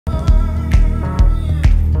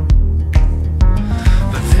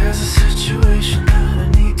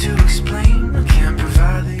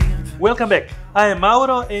Welcome back, I am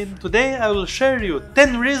Mauro and today I will share you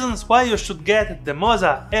 10 reasons why you should get the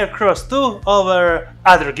Moza Aircross 2 over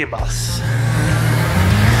other gimbals.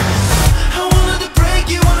 I wanted to break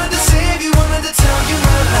you, wanted to save you, wanted to tell you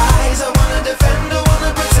my lies. I wanna defend, I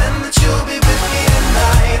wanna pretend that you'll be with me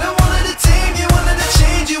tonight. I wanted to tame you, wanted to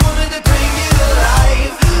change you, wanted to bring you to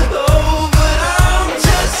life. Oh, but I'm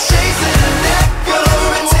just chasing an echo. Whatever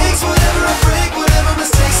it takes, whatever I break, whatever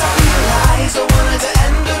mistakes I realize. I wanted to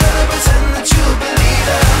end it, wanna pretend that you'll believe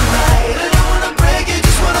that I'm right. I don't wanna break you,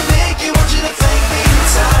 just wanna make you, want you to thank me in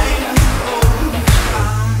time. Oh,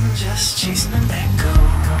 I'm just chasing an echo.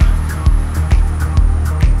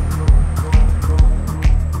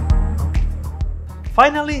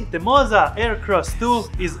 Finally, the Moza Aircross 2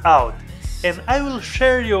 is out and I will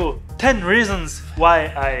share you 10 reasons why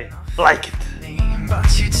I like it.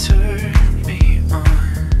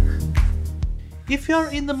 If you're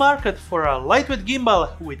in the market for a lightweight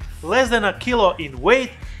gimbal with less than a kilo in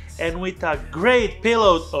weight and with a great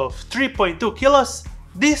payload of 3.2 kilos,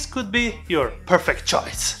 this could be your perfect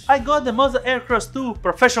choice. I got the Moza Aircross 2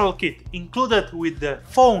 professional kit included with the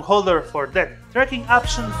phone holder for that tracking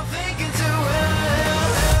option,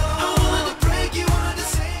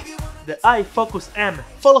 the iFocus M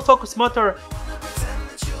follow focus motor,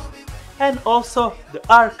 and also the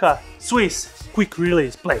Arca Swiss quick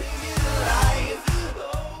release plate.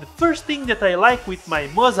 The first thing that I like with my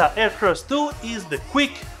Moza Aircross 2 is the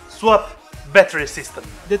quick swap battery system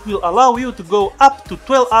that will allow you to go up to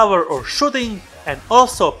 12 hours of shooting and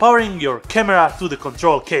also powering your camera to the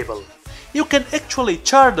control cable. You can actually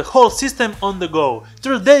charge the whole system on the go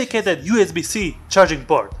through a dedicated USB-C charging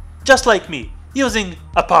port, just like me, using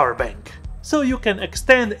a power bank. So you can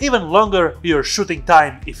extend even longer your shooting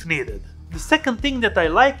time if needed. The second thing that I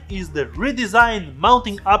like is the redesigned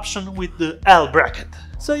mounting option with the L bracket.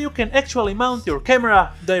 So you can actually mount your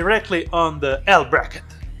camera directly on the L bracket.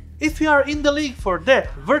 If you are in the league for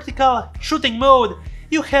that vertical shooting mode,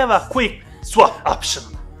 you have a quick swap option.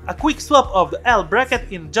 A quick swap of the L bracket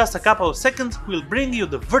in just a couple of seconds will bring you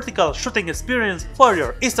the vertical shooting experience for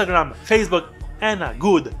your Instagram, Facebook and a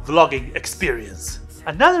good vlogging experience.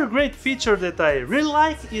 Another great feature that I really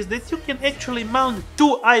like is that you can actually mount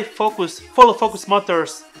two iFocus follow focus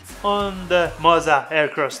motors on the Moza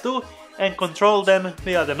Aircross 2 and control them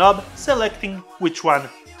via the knob, selecting which one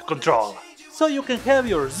to control. So you can have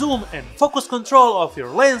your zoom and focus control of your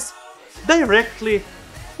lens directly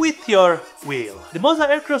with your wheel. The Moza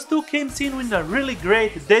Aircross 2 came in with a really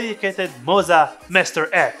great dedicated Moza Master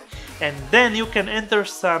app, and then you can enter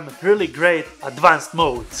some really great advanced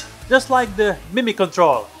modes, just like the Mimic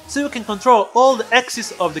control, so you can control all the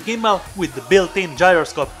axes of the gimbal with the built-in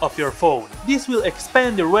gyroscope of your phone. This will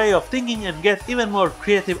expand your way of thinking and get even more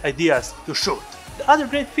creative ideas to shoot. The other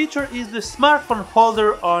great feature is the smartphone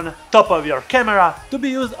holder on top of your camera to be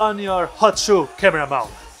used on your hot shoe camera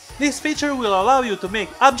mount. This feature will allow you to make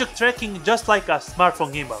object tracking just like a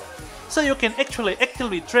smartphone gimbal. So you can actually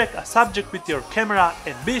actively track a subject with your camera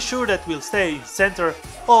and be sure that it will stay in center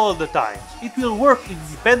all the time. It will work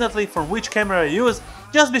independently from which camera you use,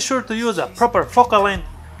 just be sure to use a proper focal length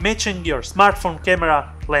matching your smartphone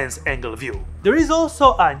camera lens angle view. There is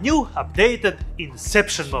also a new updated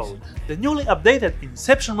Inception mode. The newly updated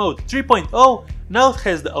Inception mode 3.0 now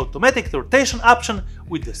has the automatic rotation option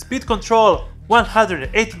with the speed control,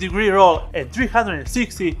 180-degree roll and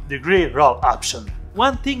 360-degree roll option.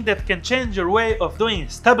 One thing that can change your way of doing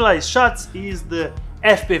stabilized shots is the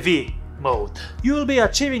FPV mode. You will be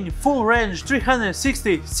achieving full range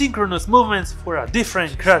 360 synchronous movements for a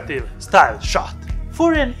different creative style shot.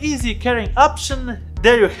 For an easy carrying option,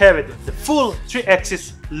 there you have it, the full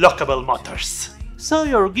 3-axis lockable motors. So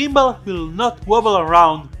your gimbal will not wobble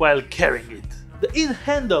around while carrying it. The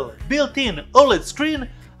in-handle built-in OLED screen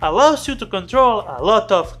allows you to control a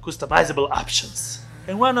lot of customizable options.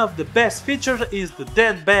 And one of the best features is the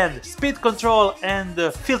deadband speed control and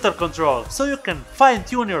the filter control, so you can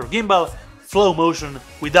fine-tune your gimbal flow motion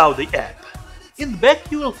without the app. In the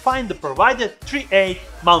back you will find the provided 3/8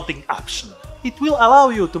 mounting option. It will allow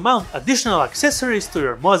you to mount additional accessories to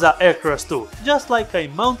your Moza Aircross 2, just like I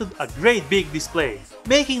mounted a great big display,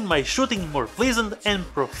 making my shooting more pleasant and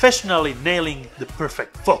professionally nailing the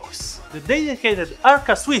perfect focus. The dedicated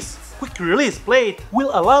Arca Swiss quick release plate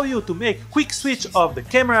will allow you to make quick switch of the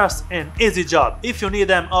cameras and easy job if you need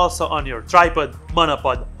them also on your tripod,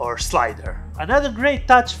 monopod or slider. Another great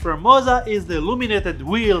touch from Moza is the illuminated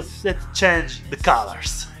wheels that change the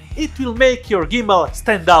colors. It will make your gimbal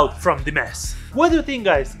stand out from the mess. What do you think,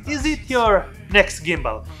 guys? Is it your next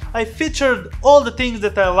gimbal. I featured all the things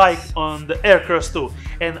that I like on the Aircross 2,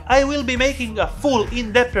 and I will be making a full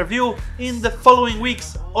in-depth review in the following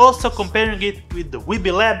weeks, also comparing it with the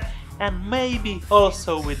Wibi Lab and maybe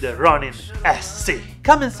also with the Ronin SC.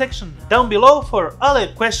 Comment section down below for all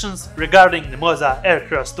your questions regarding the Moza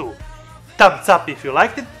Aircross 2. Thumbs up if you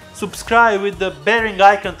liked it, subscribe with the bearing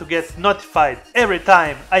icon to get notified every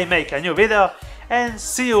time I make a new video, and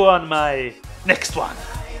see you on my next one.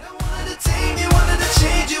 I wanted to tame you, wanted to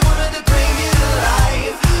change you.